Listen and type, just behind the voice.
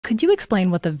Could you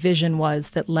explain what the vision was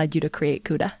that led you to create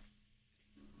CUDA?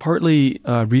 Partly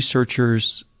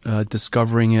researchers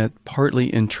discovering it,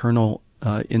 partly internal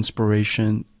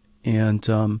inspiration,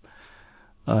 and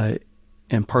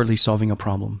partly solving a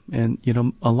problem.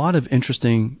 And a lot of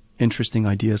interesting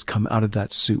ideas come out of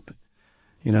that soup.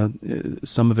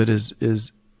 Some of it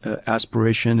is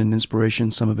aspiration and inspiration.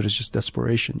 Some of it is just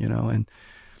desperation.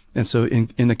 And so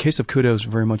in the case of CUDA, it was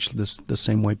very much the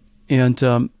same way. And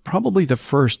probably the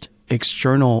first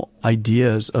external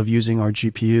ideas of using our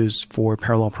GPUs for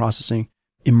parallel processing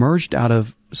emerged out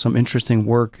of some interesting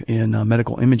work in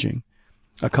medical imaging.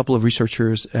 A couple of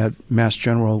researchers at Mass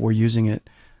General were using it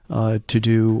to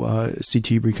do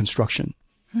CT reconstruction.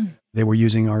 They were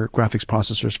using our graphics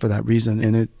processors for that reason,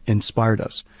 and it inspired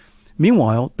us.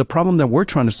 Meanwhile, the problem that we're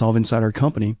trying to solve inside our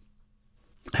company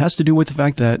has to do with the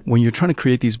fact that when you're trying to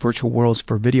create these virtual worlds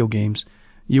for video games,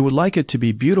 you would like it to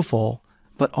be beautiful,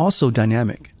 but also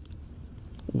dynamic.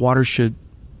 Water should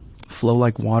flow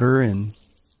like water, and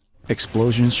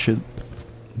explosions should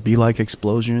be like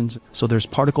explosions. So there's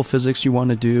particle physics you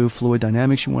want to do, fluid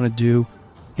dynamics you want to do,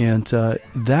 and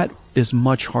that is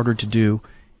much harder to do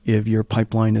if your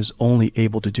pipeline is only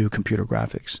able to do computer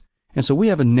graphics. And so we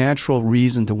have a natural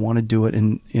reason to want to do it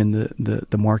in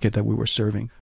the market that we were serving.